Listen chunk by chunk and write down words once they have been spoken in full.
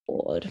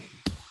God.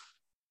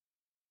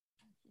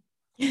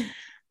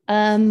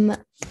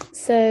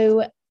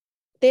 So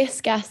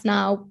this guest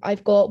now,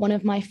 I've got one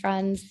of my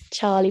friends,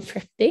 Charlie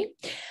Prifti.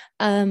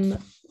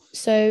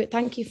 So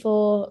thank you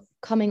for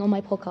coming on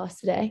my podcast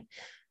today.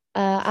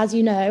 As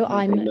you know,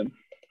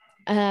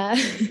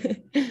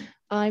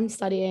 I'm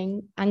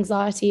studying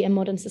anxiety in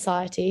modern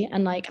society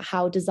and like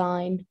how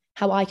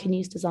I can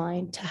use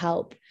design to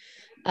help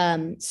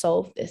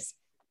solve this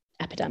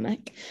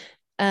epidemic.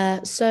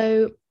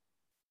 So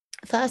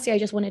firstly, I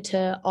just wanted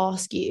to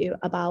ask you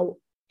about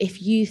if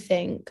you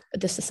think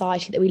the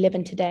society that we live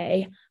in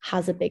today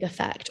has a big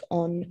effect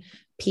on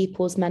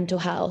people's mental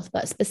health,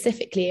 but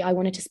specifically, I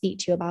wanted to speak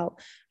to you about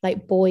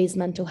like boys'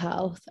 mental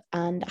health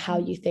and how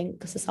you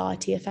think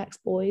society affects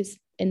boys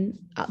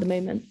at the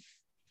moment.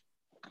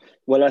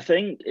 Well, I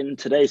think in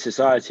today's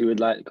society, with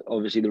like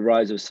obviously the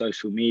rise of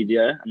social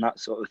media and that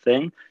sort of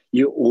thing,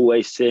 you're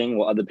always seeing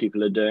what other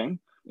people are doing.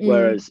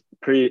 Whereas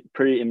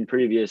in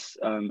previous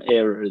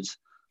eras,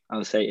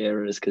 I'll say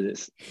eras because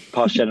it's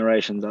past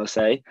generations, I'll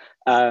say,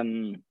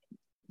 when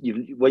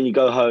you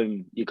go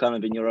home, you're kind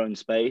of in your own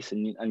space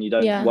and you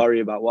don't worry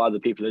about what other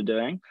people are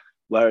doing.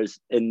 Whereas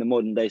in the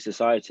modern day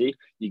society,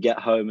 you get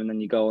home and then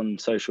you go on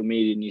social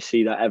media and you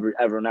see that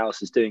everyone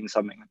else is doing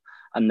something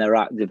and they're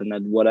active and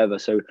they're whatever.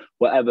 So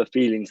whatever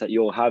feelings that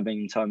you're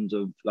having in terms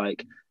of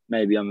like,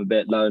 maybe I'm a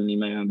bit lonely,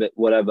 maybe I'm a bit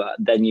whatever,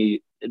 then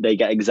they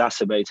get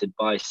exacerbated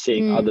by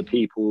seeing other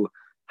people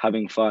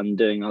having fun,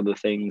 doing other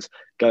things,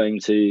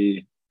 going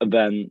to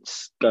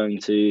events, going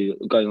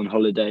on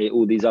holiday,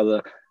 all these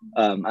other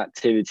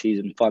activities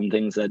and fun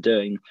things they're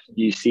doing.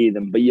 You see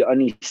them, but you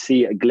only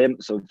see a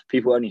glimpse of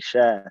people. Only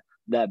share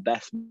their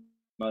best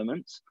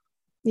moments.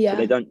 So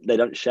they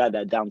don't share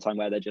their downtime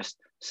where they're just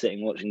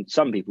sitting watching.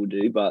 Some people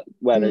do, but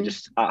where they're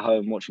just at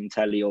home watching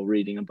telly or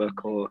reading a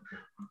book or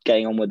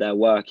getting on with their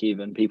work.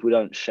 Even people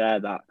don't share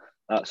that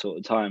sort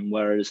of time,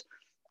 whereas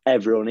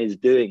everyone is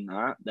doing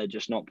that. They're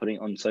just not putting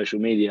it on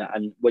social media.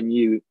 And when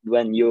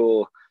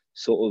you're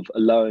sort of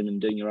alone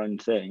and doing your own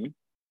thing,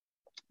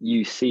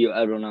 you see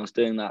everyone else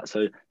doing that.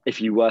 So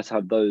if you were to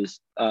have those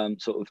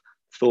sort of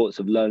thoughts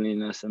of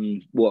loneliness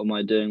and what am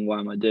I doing, why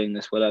am I doing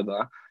this,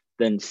 whatever,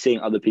 then seeing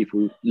other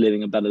people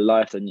living a better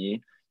life than you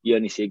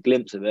only see a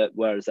glimpse of it,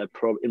 whereas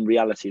in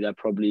reality they're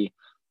probably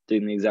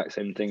doing the exact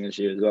same thing as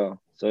you as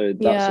well. So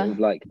that sort of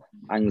like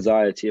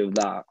anxiety of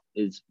that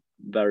is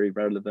very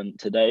relevant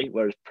today,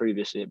 whereas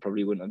previously it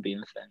probably wouldn't have been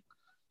a thing.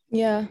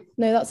 Yeah,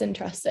 no, that's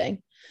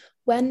interesting.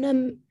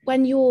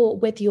 When you're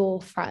with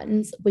your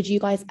friends, would you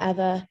guys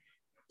ever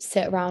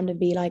sit around and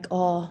be like,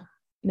 oh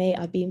mate,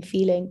 I've been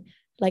feeling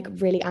like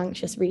really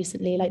anxious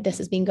recently, like this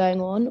has been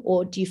going on?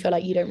 Or do you feel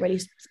like you don't really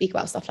speak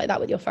about stuff like that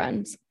with your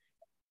friends?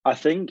 I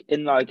think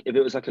in like, if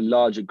it was like a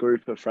larger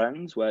group of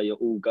friends where you're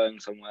all going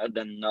somewhere,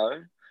 then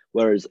no.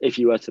 Whereas if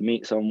you were to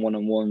meet someone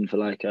one-on-one for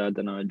like, I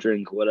don't know, a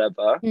drink or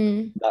whatever,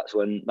 that's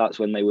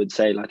when they would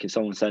say, like, if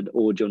someone said,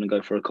 oh, do you want to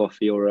go for a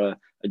coffee or a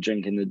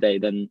drink in the day,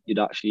 then you'd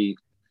actually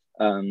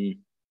have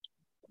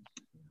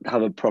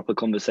a proper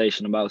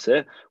conversation about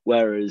it.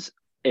 Whereas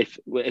if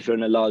you're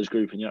in a large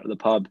group and you're at the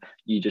pub,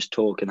 you just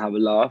talk and have a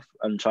laugh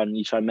and try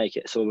and make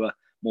it sort of a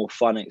more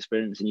fun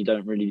experience, and you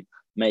don't really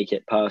make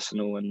it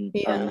personal and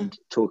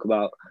talk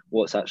about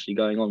what's actually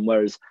going on.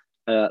 Whereas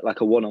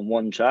like a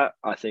one-on-one chat,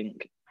 I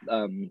think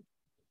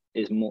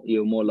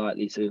you're more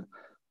likely to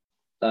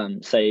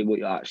say what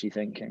you're actually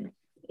thinking.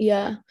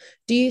 Yeah.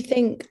 Do you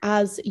think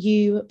as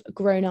you've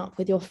grown up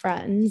with your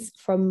friends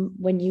from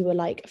when you were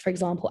like, for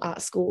example,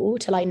 at school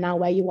to like now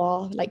where you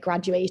are, like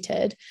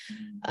graduated,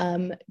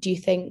 do you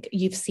think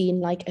you've seen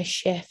like a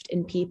shift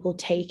in people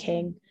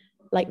taking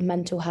like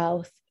mental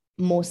health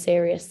more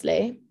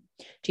seriously?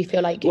 Do you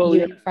feel like you and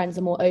your friends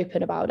are more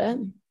open about it?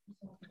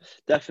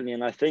 Definitely.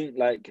 And I think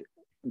like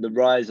the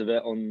rise of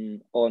it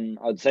on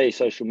I'd say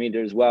social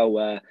media as well,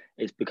 where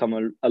it's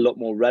become a lot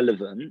more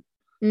relevant,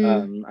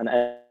 and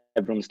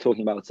everyone's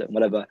talking about it and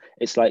whatever.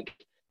 It's like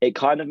it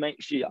kind of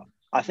makes you,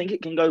 I think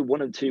it can go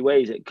one of two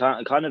ways. It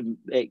can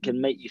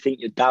make you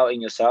think you're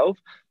doubting yourself.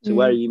 So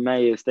where you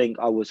may think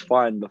I was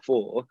fine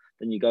before,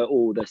 then you go,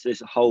 oh, there's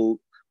this whole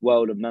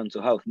world of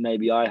mental health,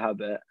 maybe I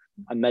have it.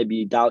 And maybe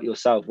you doubt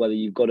yourself whether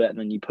you've got it, and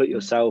then you put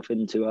yourself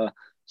into a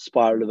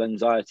spiral of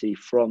anxiety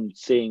from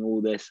seeing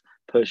all this,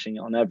 pushing it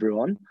on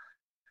everyone.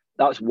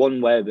 That's one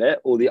way of it.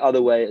 Or the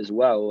other way as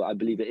well, I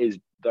believe it is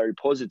very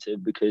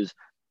positive, because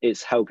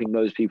it's helping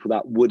those people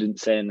that wouldn't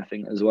say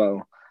anything as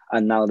well,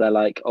 and now they're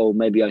like, oh,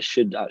 maybe I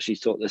should actually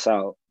sort this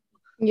out.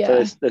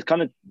 So there's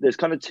kind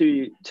of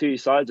two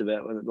sides of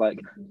it, like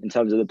in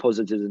terms of the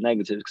positives and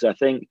negatives, because I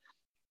think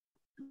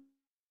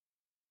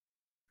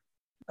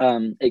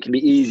it can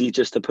be easy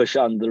just to push it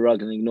under the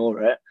rug and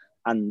ignore it,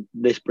 and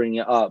this bringing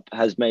it up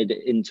has made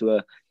it into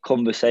a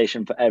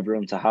conversation for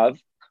everyone to have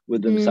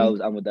with themselves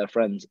and with their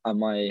friends.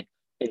 Am I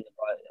in the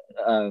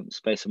right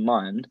space of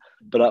mind?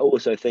 But I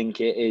also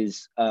think it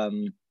is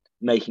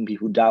making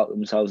people doubt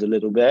themselves a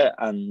little bit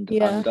and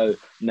go,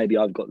 maybe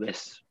I've got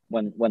this,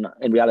 when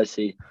in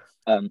reality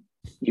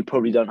you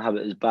probably don't have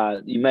it as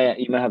bad. You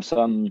may have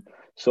some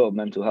sort of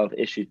mental health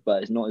issues,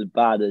 but it's not as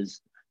bad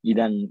as you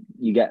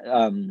get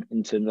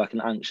into like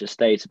an anxious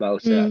state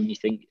about it, and you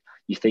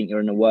think you're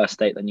in a worse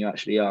state than you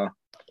actually are.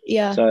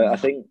 Yeah. So I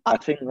think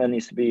there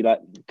needs to be like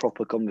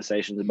proper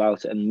conversations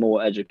about it and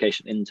more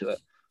education into it.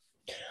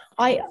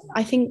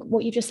 I think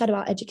what you just said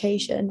about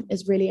education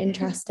is really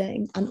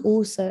interesting. And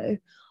also,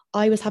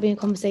 I was having a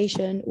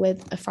conversation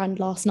with a friend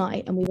last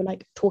night, and we were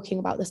like talking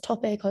about this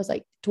topic. I was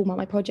like talking about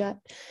my project,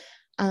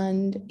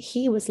 and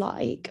he was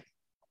like,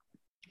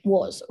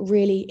 what's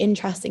really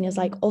interesting is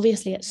like,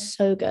 obviously it's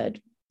so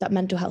good that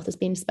mental health has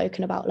been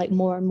spoken about like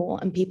more and more,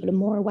 and people are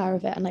more aware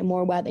of it, and like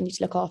more aware they need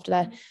to look after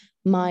their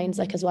minds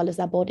like as well as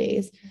their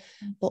bodies.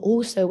 But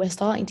also we're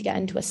starting to get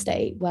into a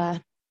state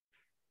where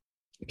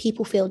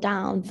people feel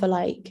down for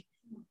like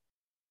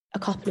a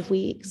couple of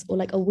weeks or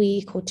like a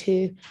week or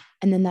two,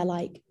 and then they're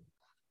like,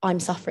 I'm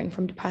suffering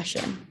from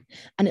depression.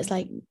 And it's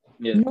like,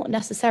 not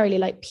necessarily,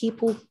 like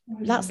people,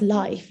 that's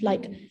life.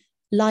 Like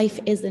life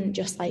isn't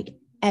just like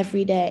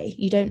every day.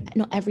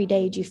 Not every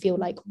day do you feel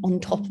like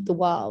on top of the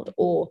world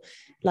or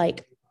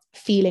like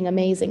feeling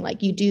amazing.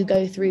 Like you do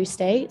go through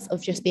states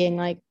of just being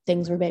like,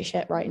 things are a bit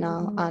shit right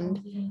now,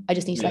 and I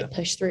just need to like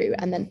push through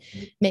and then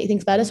make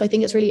things better. So I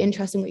think it's really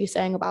interesting what you're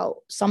saying about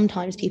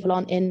sometimes people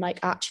aren't in like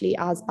actually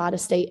as bad a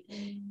state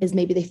as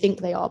maybe they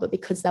think they are, but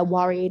because they're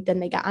worried,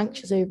 then they get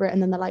anxious over it,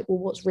 and then they're like, well,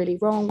 what's really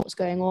wrong? What's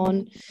going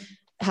on?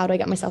 How do I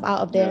get myself out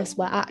of this?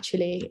 Where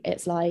actually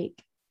it's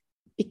like,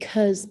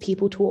 because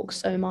people talk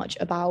so much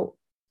about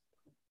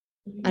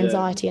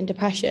anxiety and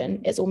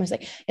depression, it's almost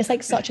like, it's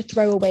like such a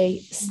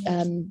throwaway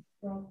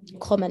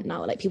comment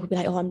now. Like people be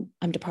like, oh,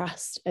 I'm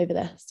depressed over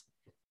this.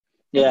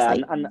 Yeah,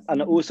 like,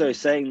 and also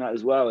saying that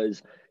as well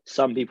is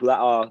some people that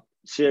are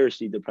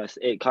seriously depressed,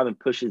 it kind of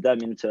pushes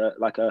them into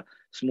like a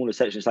smaller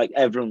section. It's like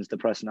everyone's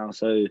depressed now,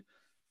 so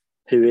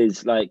who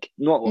is like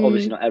not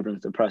obviously not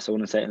everyone's depressed, I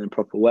want to say it in a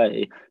proper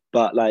way,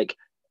 but like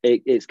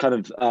it's kind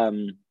of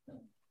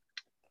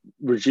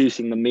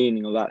reducing the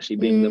meaning of actually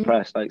being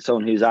depressed. Like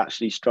someone who's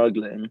actually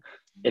struggling,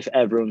 if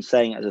everyone's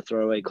saying it as a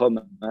throwaway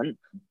comment,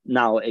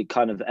 now it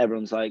kind of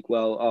everyone's like,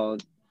 well,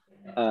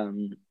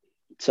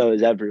 so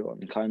is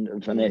everyone kind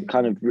of, and it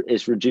kind of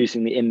is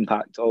reducing the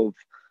impact of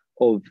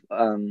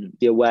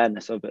the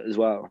awareness of it as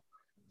well.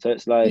 So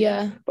it's like,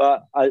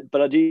 but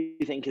I do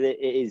think it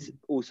is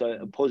also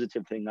a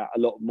positive thing that a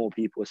lot more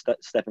people are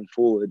stepping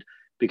forward,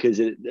 because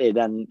it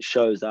then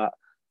shows that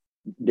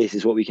this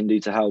is what we can do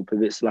to help.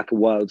 If it's like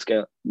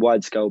a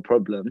wide scale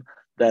problem,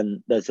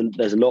 then there's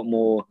a lot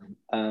more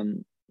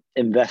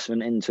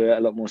investment into it,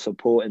 a lot more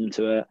support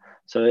into it.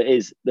 So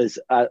there's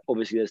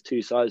obviously there's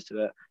two sides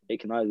to it. It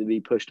can either be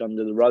pushed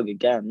under the rug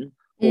again,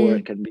 or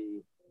it can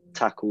be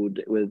tackled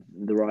with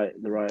the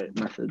right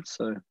methods.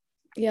 So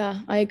yeah,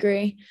 I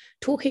agree.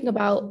 Talking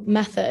about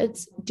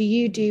methods, do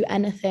you do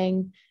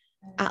anything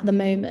at the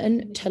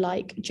moment to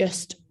like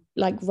just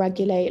like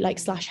regulate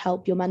like /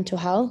 help your mental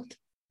health?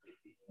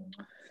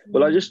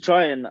 Well, I just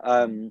try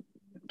and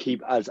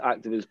keep as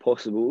active as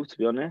possible, to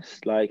be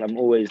honest. Like I'm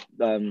always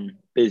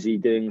busy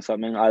doing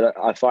something.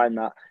 I find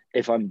that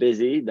if I'm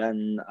busy,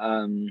 then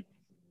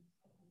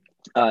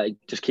it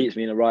just keeps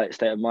me in the right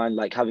state of mind,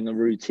 like having a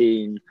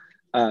routine.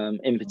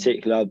 In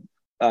particular,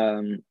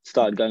 I've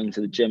started going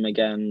to the gym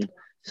again,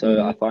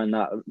 so I find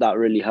that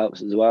really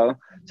helps as well.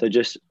 So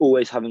just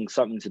always having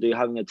something to do,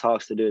 having a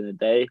task to do in the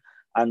day,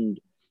 and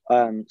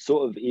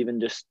sort of even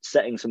just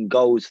setting some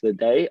goals for the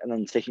day and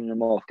then ticking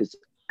them off, because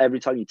every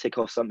time you tick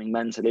off something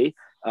mentally,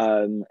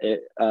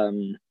 it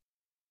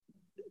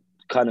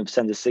kind of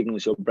sends a signal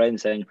to your brain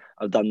saying,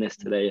 I've done this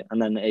today,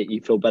 and then you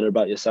feel better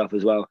about yourself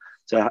as well.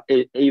 So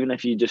even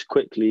if you just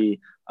quickly,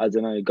 I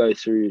don't know, go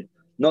through,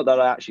 not that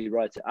I actually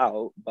write it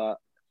out, but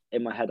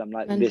in my head I'm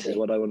like, this is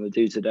what I want to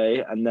do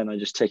today, and then I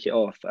just tick it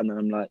off, and then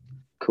I'm like,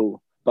 cool.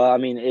 But I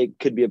mean, it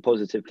could be a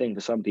positive thing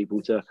for some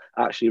people to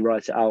actually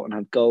write it out and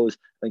have goals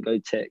and go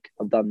tick,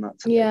 I've done that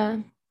today. Yeah,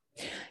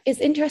 it's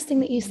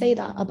interesting that you say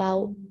that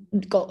about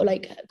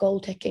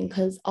goal ticking,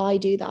 because I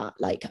do that.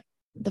 Like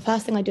the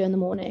first thing I do in the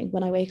morning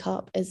when I wake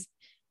up is,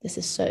 this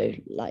is so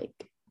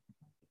like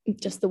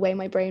just the way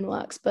my brain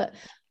works, but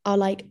I'll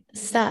like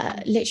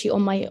set literally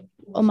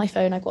on my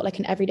phone, I've got like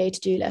an everyday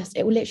to-do list.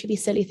 It will literally be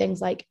silly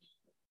things like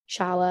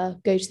shower,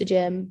 go to the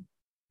gym,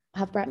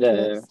 have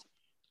breakfast,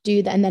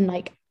 do that, and then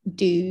like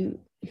do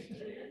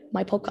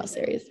my podcast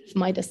series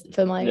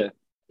for my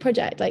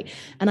project. Like,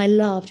 and I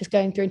love just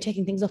going through and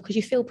ticking things off, because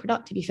you feel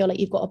productive, you feel like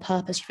you've got a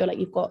purpose, you feel like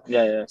you've got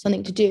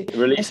something to do. It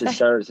releases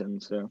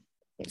serotonin, so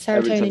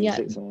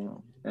serotonin,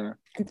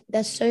 and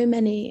there's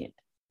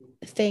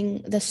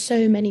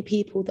so many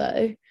people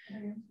though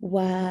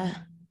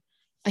where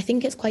I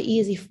think it's quite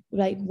easy,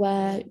 like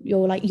where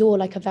you're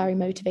like a very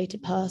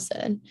motivated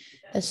person,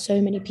 there's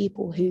so many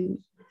people who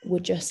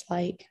would just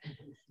like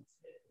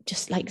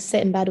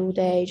sit in bed all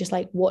day, just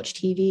like watch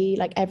TV.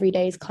 Like every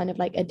day is kind of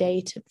like a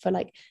day for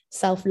like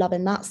self-love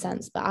in that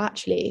sense, but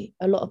actually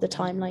a lot of the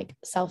time like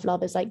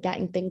self-love is like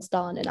getting things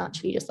done and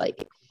actually just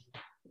like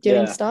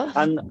doing stuff.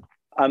 And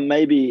And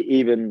maybe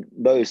even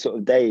those sort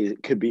of days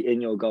could be in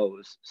your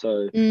goals.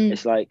 So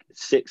it's like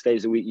 6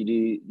 days a week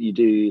you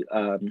do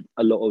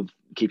a lot of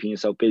keeping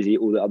yourself busy,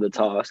 all the other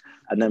tasks,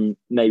 and then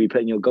maybe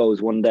put in your goals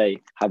one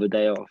day, have a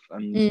day off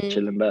and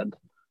chill in bed.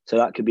 So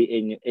that could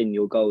be in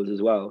your goals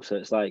as well. So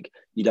it's like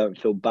you don't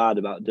feel bad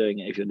about doing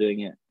it if you're doing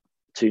it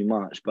too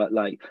much, but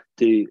like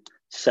do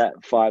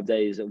set 5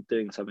 days of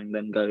doing something,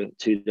 then go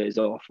 2 days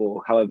off,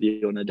 or however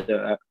you want to do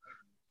it.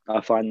 I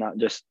find that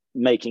just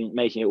making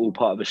it all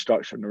part of a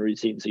structure and a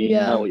routine, so you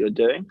know what you're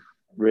doing,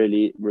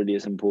 really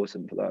is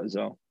important for that as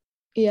well.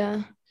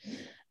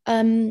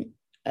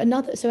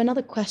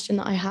 Another question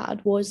that I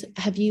had was,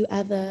 have you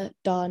ever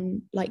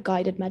done like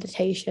guided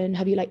meditation?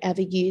 Have you like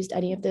ever used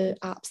any of the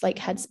apps like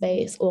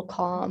Headspace or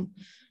Calm?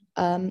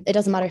 It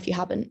doesn't matter if you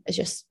haven't, it's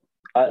just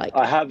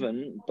I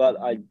haven't, but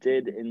I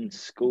did in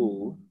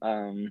school.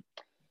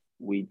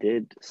 We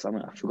did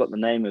something, I forgot the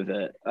name of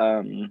it.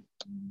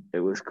 It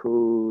was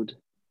called,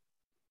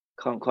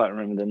 can't quite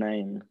remember the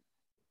name,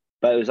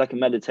 but it was like a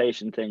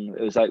meditation thing.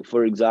 It was like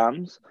for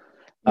exams.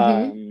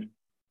 It'd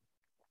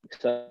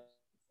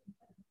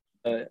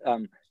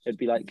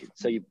be like,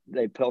 so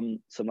they put on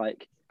some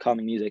like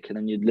calming music, and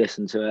then you'd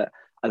listen to it,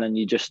 and then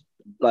you just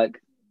like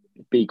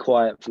be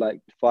quiet for like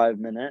 5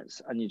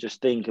 minutes, and you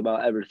just think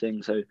about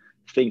everything. So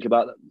think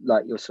about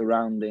like your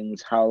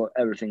surroundings, how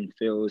everything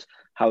feels,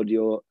 how do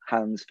your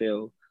hands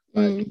feel,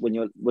 like when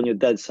you're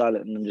dead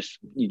silent, and then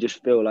you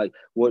just feel like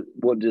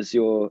what does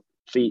your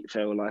feet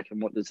feel like,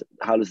 and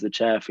how does the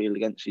chair feel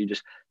against you?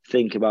 Just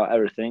think about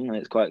everything, and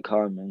it's quite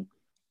calming.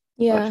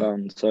 I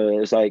found. So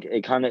it's like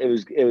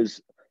it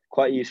was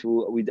quite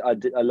useful. I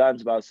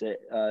learned about it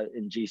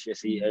in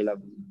GCSE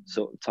A-level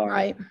sort of time,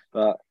 right.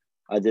 But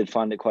I did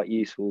find it quite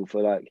useful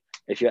for like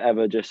if you're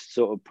ever just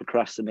sort of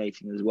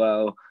procrastinating as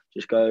well,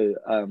 just go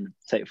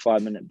take a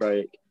 5-minute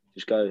break,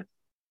 just go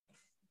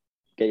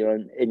get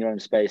in your own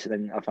space, and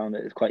then I found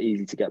it was quite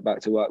easy to get back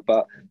to work.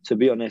 But to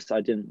be honest,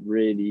 I didn't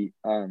really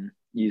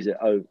use it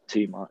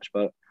too much,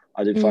 but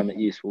I did find it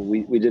useful.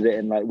 We did it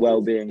in like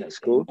well-being at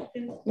school.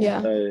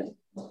 So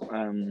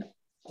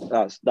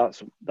that's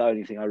the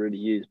only thing I really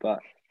use, but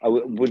I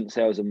wouldn't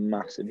say I was a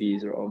massive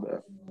user of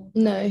it.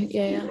 No,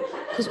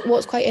 because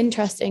what's quite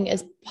interesting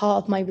is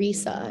part of my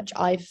research,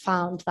 I've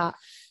found that,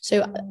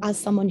 so as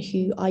someone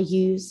who I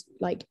use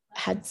like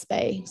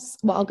Headspace,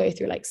 well, I'll go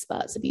through like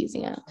spurts of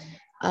using it,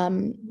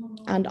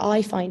 and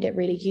I find it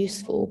really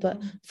useful,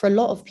 but for a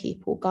lot of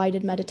people,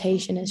 guided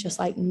meditation is just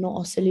like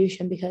not a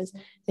solution, because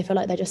they feel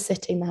like they're just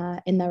sitting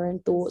there in their own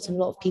thoughts. And a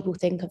lot of people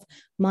think of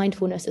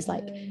mindfulness as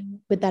like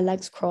with their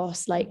legs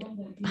crossed, like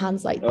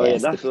hands like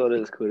this. That's what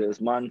it's called. It was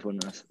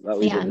mindfulness that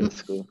we did in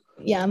school.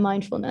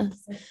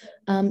 Mindfulness.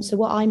 So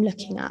what I'm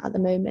looking at the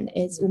moment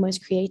is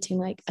almost creating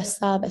like a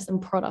service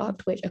and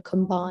product which are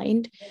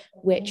combined,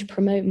 which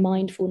promote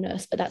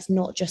mindfulness, but that's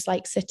not just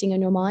like sitting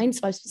in your mind.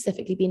 So I've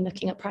specifically been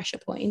looking at pressure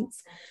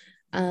points,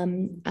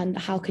 and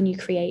how can you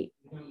create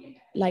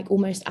like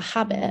almost a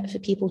habit for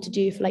people to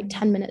do for like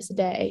 10 minutes a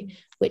day,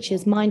 which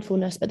is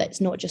mindfulness, but that's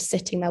not just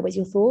sitting there with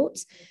your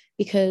thoughts.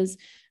 Because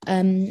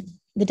the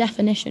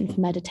definition for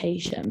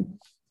meditation,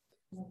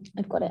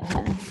 I've got it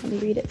here, let me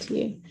read it to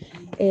you,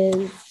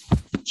 is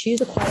choose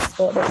a quiet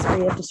spot that's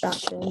free of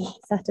distraction,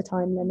 set a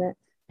time limit,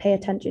 pay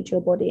attention to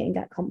your body and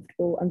get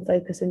comfortable, and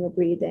focus on your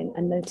breathing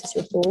and notice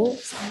your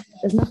thoughts.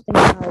 There's nothing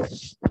about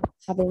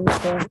having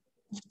to,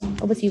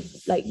 obviously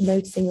like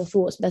noticing your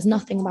thoughts, but there's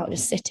nothing about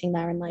just sitting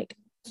there and like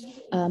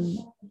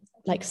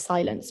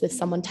silence with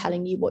someone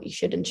telling you what you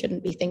should and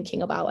shouldn't be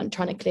thinking about and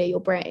trying to clear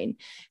your brain,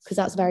 because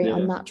that's very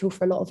unnatural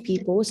for a lot of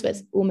people. So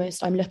it's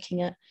almost, I'm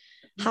looking at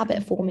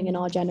habit forming in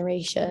our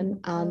generation,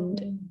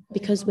 and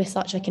because we're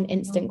such like an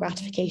instant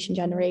gratification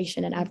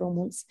generation and everyone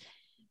wants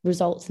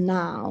results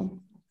now,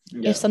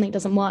 if something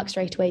doesn't work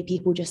straight away,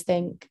 people just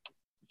think,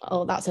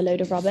 oh, that's a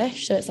load of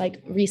rubbish. So it's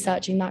like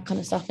researching that kind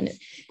of stuff, and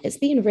it's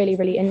been really,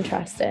 really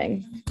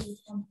interesting.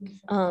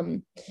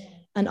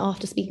 And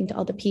after speaking to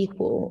other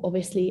people,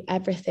 obviously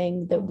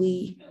everything that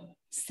we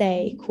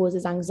say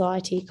causes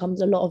anxiety, a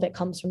lot of it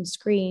comes from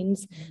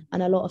screens,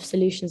 and a lot of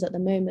solutions at the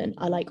moment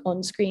are like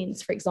on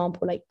screens. For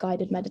example, like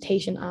guided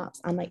meditation apps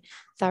and like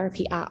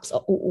therapy apps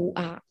are all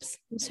apps,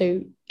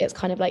 so it's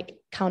kind of like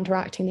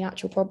counteracting the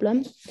actual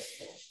problem,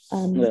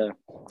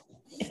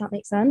 if that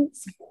makes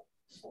sense.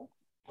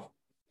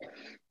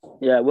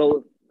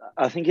 Well,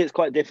 I think it's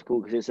quite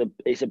difficult because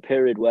it's a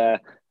period where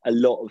a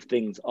lot of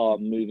things are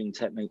moving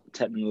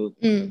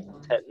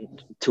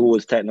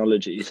towards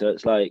technology, so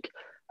it's like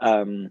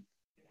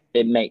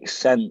it makes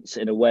sense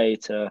in a way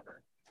to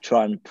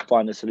try and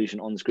find a solution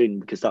on screen,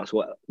 because that's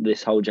what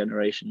this whole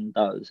generation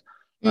does.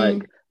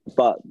 Like,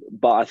 but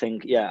I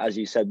think, as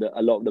you said, that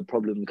a lot of the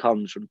problem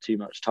comes from too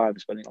much time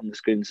spending on the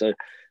screen. So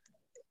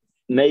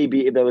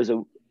maybe if there was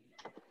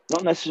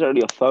not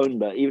necessarily a phone,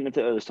 but even if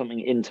there was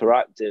something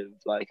interactive,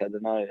 like, I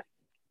don't know,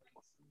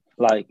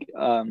 like,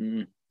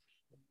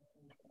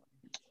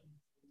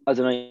 I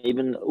don't know,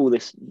 even all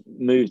this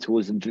move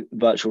towards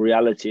virtual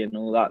reality and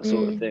all that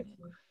sort of thing.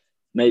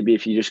 Maybe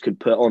if you just could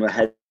put on a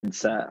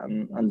headset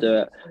and do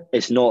it,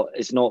 it's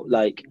not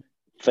like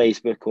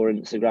Facebook or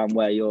Instagram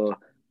where you're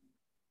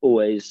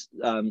always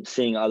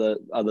seeing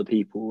other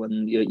people,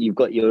 and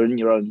you're in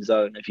your own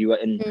zone. If you were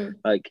in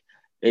like,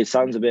 it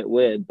sounds a bit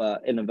weird,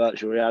 but in a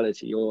virtual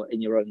reality, you're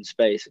in your own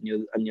space, and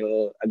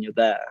you're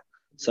there.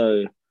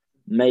 So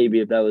maybe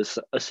if there was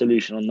a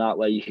solution on that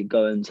where you could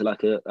go into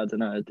like I don't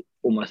know,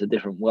 almost a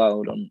different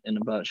world in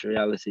a virtual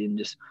reality and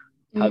just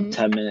have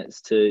 10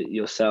 minutes to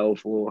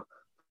yourself, or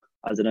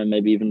I don't know,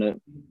 maybe even a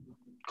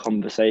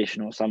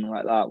conversation or something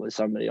like that with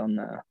somebody on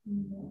there.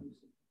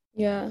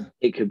 Yeah,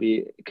 it could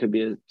be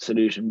a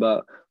solution.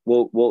 But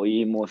what were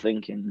you more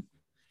thinking?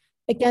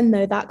 Again,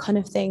 though, that kind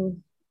of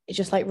thing, it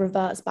just like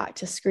reverts back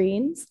to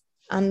screens.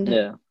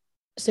 And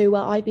so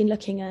I've been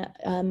looking at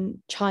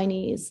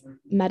Chinese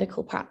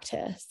medical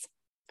practice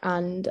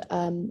and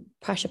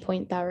pressure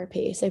point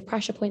therapy. So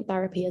pressure point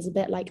therapy is a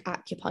bit like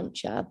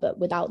acupuncture, but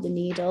without the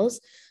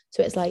needles.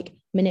 So it's like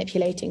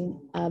manipulating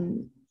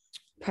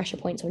pressure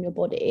points on your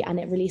body, and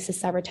it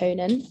releases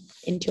serotonin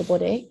into your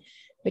body,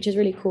 which is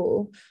really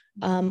cool.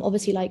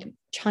 Obviously, like,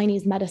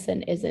 Chinese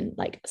medicine isn't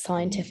like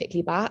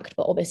scientifically backed,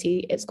 but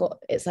obviously it's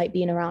like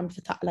been around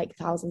for like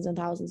thousands and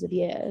thousands of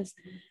years.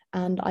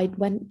 And I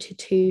went to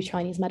 2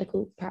 Chinese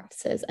medical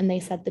practices, and they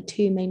said the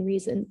 2 main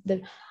reasons,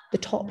 the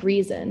top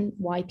reason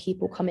why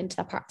people come into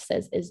their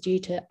practices is due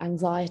to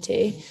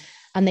anxiety.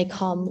 And they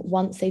come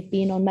once they've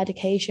been on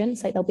medication.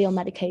 So like, they'll be on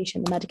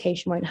medication, the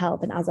medication won't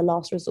help, and as a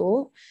last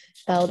resort,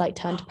 they'll like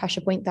turn to pressure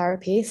point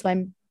therapy. So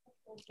I'm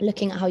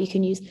looking at how you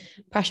can use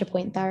pressure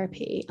point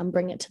therapy and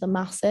bring it to the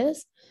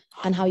masses,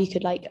 and how you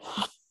could like,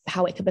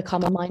 how it could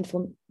become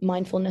a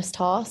mindfulness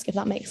task, if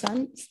that makes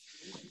sense.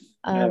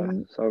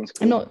 Sounds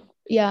cool.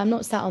 I'm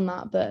not set on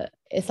that, but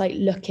it's like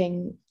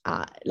looking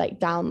at like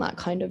down that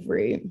kind of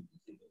route.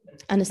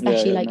 And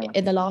especially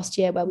in the last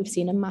year, where we've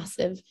seen a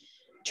massive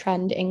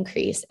trend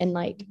increase in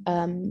like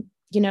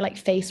like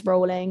face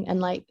rolling and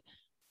like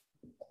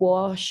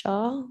gua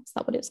sha, is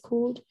that what it's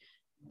called?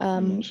 I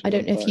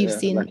don't know if you've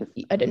seen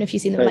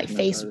them, like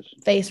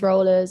face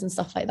rollers and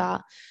stuff like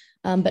that.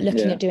 But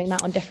looking at doing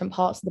that on different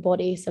parts of the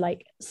body, so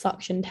like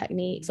suction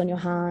techniques on your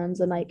hands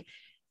and like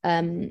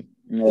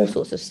all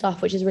sorts of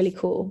stuff, which is really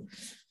cool.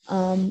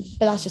 But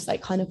that's just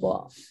like kind of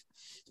what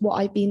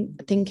I've been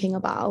thinking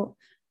about,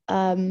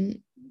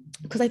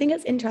 because I think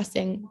it's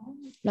interesting,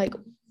 like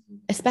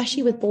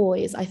especially with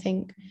boys. I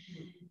think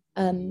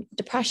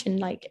depression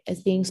like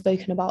is being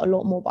spoken about a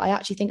lot more, but I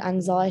actually think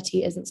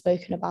anxiety isn't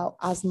spoken about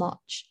as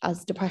much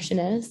as depression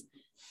is,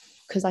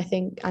 because I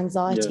think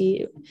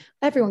anxiety,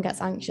 everyone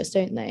gets anxious,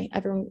 don't they?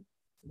 Everyone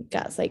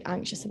gets like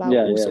anxious about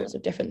all sorts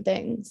of different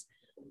things,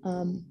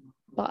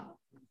 but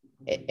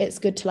it's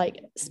good to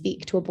like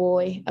speak to a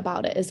boy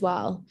about it as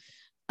well.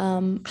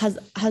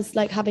 Has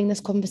like having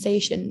this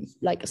conversation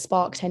like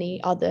sparked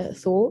any other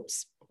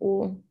thoughts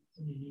or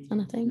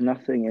anything?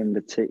 Nothing in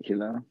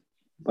particular,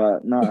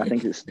 but no, I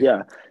think it's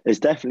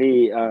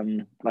definitely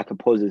like a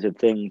positive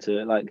thing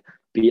to like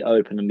be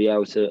open and be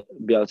able to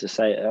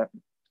say it,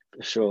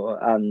 for sure.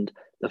 And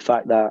the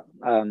fact that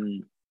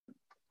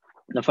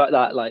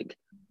like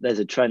there's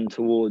a trend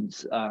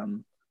towards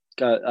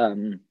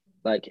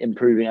like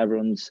improving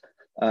everyone's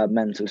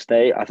mental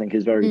state, I think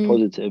is very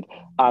positive.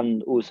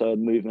 And also a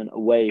movement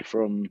away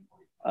from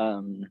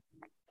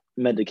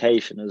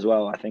medication as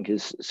well, I think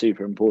is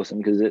super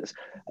important, because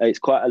it's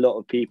quite a lot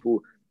of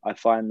people, I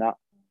find, that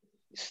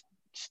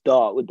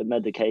start with the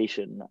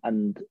medication,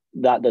 and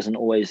that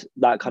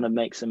kind of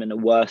makes them in a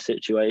worse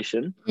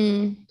situation.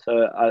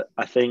 So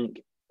I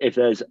think if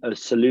there's a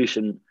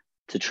solution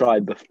to try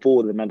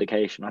before the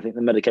medication, I think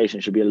the medication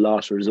should be a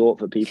last resort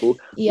for people,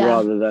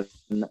 rather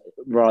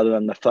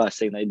than the first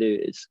thing they do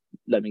is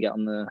let me get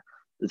on the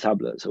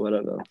tablets or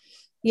whatever.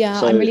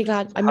 So I'm really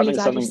glad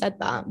you said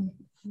that,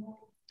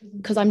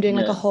 because I'm doing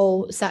like a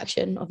whole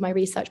section of my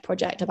research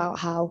project about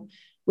how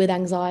with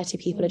anxiety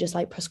people are just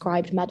like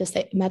prescribed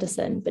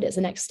medicine, but it's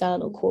an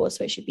external cause,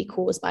 so it should be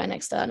caused by an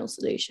external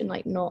solution,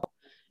 like not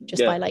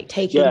just by like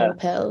taking more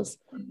pills.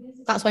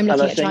 That's why I'm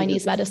looking at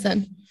Chinese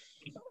medicine.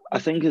 I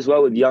think as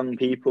well with young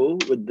people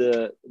with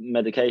the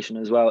medication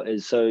as well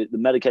is, so the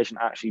medication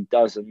actually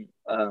doesn't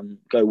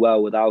go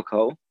well with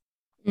alcohol.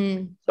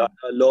 So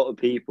a lot of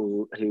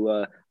people who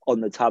are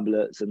on the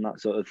tablets and that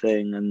sort of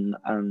thing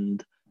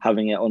and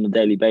having it on a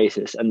daily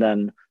basis, and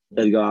then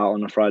they go out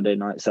on a Friday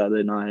night,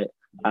 Saturday night,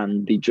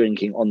 and be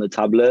drinking on the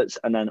tablets,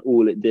 and then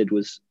all it did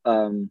was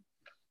kind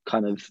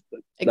of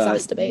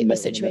exacerbate the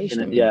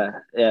situation.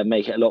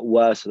 Make it a lot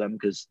worse for them,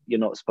 because you're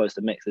not supposed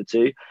to mix the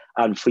two.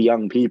 And for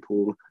young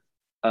people,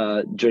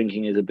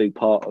 drinking is a big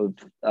part of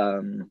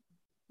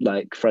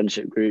like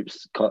friendship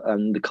groups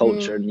and the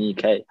culture in the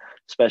UK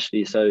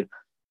especially. So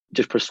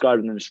just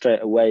prescribing them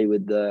straight away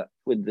with the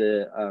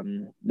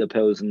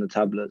pills and the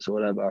tablets or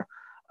whatever,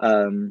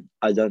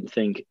 I don't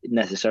think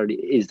necessarily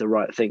is the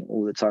right thing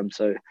all the time.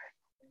 So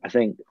I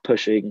think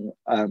pushing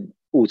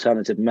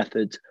alternative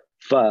methods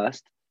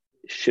first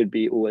should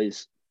be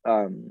always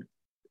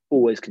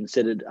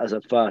considered as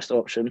a first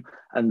option,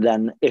 and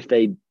then if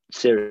they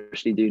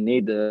seriously do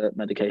need the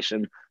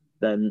medication,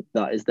 then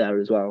that is there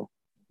as well.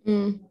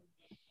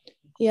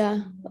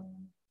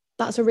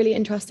 that's a really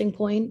interesting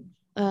point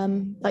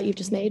that you've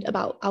just made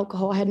about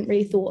alcohol. I hadn't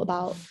really thought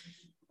about,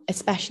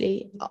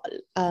 especially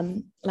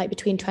like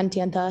between 20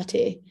 and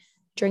 30,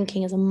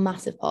 drinking is a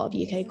massive part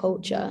of UK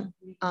culture.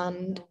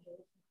 And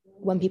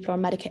when people are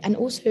on medication, and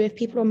also if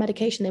people are on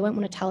medication, they won't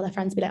want to tell their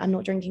friends, be like, I'm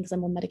not drinking because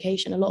I'm on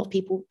medication. A lot of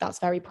people, that's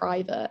very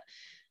private,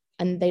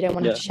 and they don't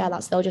want to have to share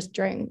that, so they'll just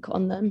drink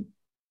on them.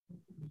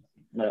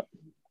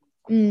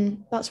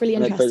 That's really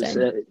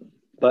interesting.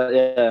 But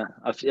yeah,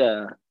 I've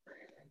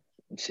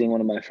seen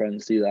one of my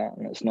friends do that,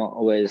 and it's not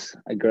always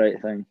a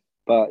great thing.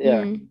 But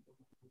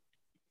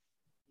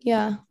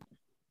yeah.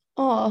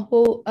 Oh,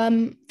 well,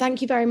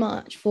 thank you very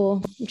much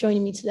for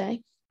joining me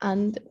today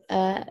and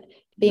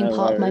being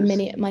part of my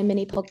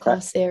mini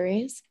podcast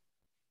series.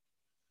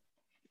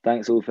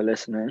 Thanks all for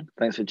listening.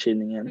 Thanks for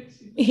tuning in.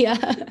 Yeah,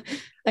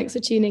 thanks for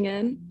tuning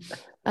in.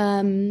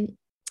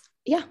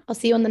 I'll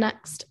see you on the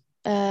next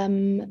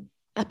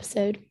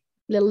episode,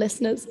 little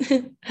listeners.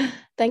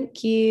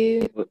 Thank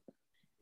you.